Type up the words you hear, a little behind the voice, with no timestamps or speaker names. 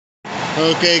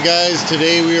Okay guys,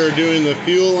 today we are doing the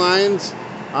fuel lines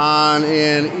on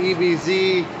an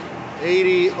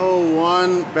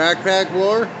ebz8001 backpack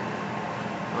blower.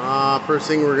 First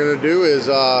thing we're going to do is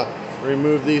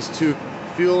remove these two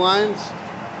fuel lines.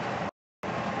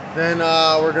 Then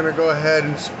we're going to go ahead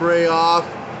and spray off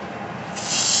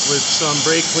with some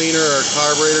brake cleaner or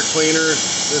carburetor cleaner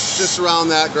just around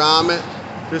that grommet,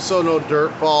 just so no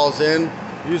dirt falls in.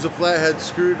 Use a flathead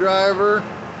screwdriver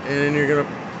and then you're going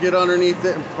to get underneath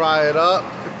it and pry it up.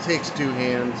 It takes two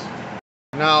hands.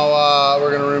 Now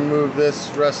we're going to remove this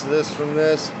rest of this from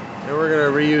this, and we're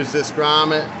going to reuse this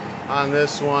grommet on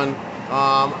this one.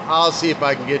 I'll see if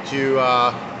I can get you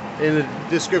in the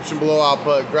description below. I'll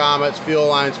put grommets, fuel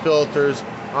lines, filters,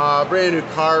 brand new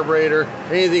carburetor,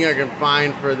 anything I can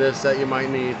find for this that you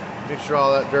might need. Make sure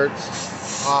all that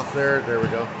dirt's off there. There we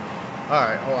go. All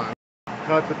right, hold on.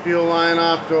 Cut the fuel line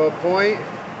off to a point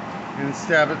and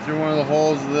stab it through one of the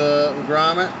holes of the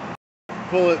grommet.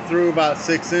 Pull it through about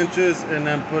 6 inches and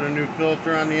then put a new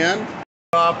filter on the end.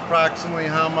 Off approximately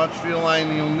how much fuel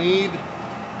line you'll need.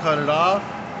 Cut it off.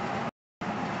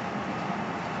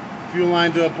 Fuel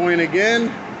line to a point again.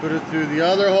 Put it through the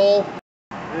other hole.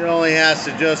 It only has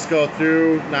to just go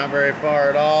through, not very far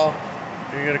at all.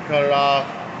 You're going to cut it off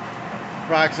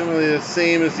approximately the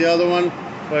same as the other one,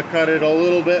 but cut it a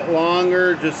little bit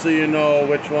longer just so you know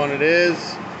which one it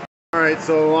is. Alright,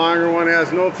 so the longer one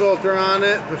has no filter on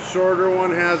it, the shorter one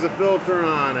has a filter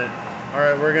on it.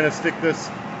 Alright, we're going to stick this,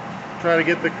 try to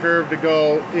get the curve to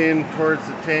go in towards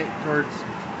the tank, towards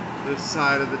this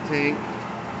side of the tank.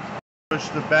 Push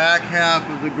the back half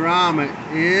of the grommet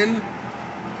in,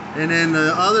 and then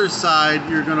the other side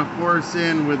you're going to force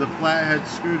in with a flathead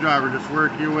screwdriver. Just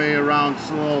work your way around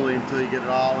slowly until you get it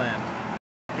all in.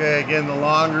 Okay, again, the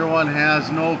longer one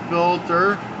has no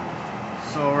filter.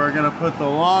 So we're going to put the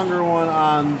longer one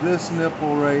on this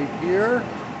nipple right here.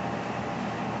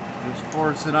 Just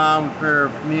force it on with a pair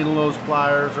of needle nose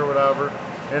pliers or whatever.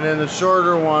 And then the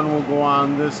shorter one will go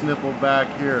on this nipple back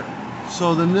here.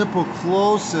 So the nipple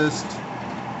closest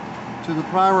to the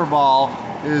primer ball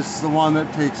is the one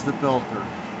that takes the filter.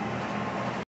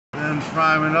 Then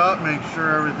prime it up, make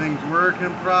sure everything's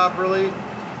working properly.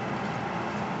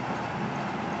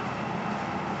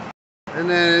 And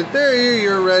then there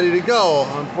you're ready to go.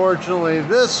 Unfortunately,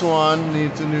 this one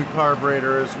needs a new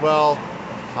carburetor as well.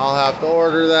 I'll have to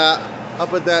order that. I'll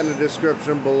put that in the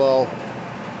description below.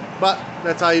 But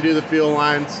that's how you do the fuel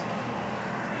lines.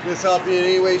 If this helped you in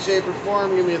any way, shape, or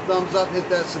form, give me a thumbs up, hit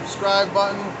that subscribe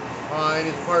button.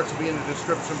 Any parts will be in the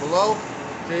description below.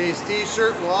 Today's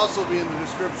t-shirt will also be in the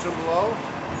description below.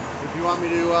 If you want me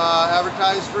to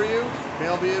advertise for you,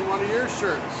 mail me in one of your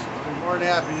shirts. I'll be more than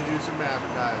happy to do some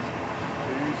advertising.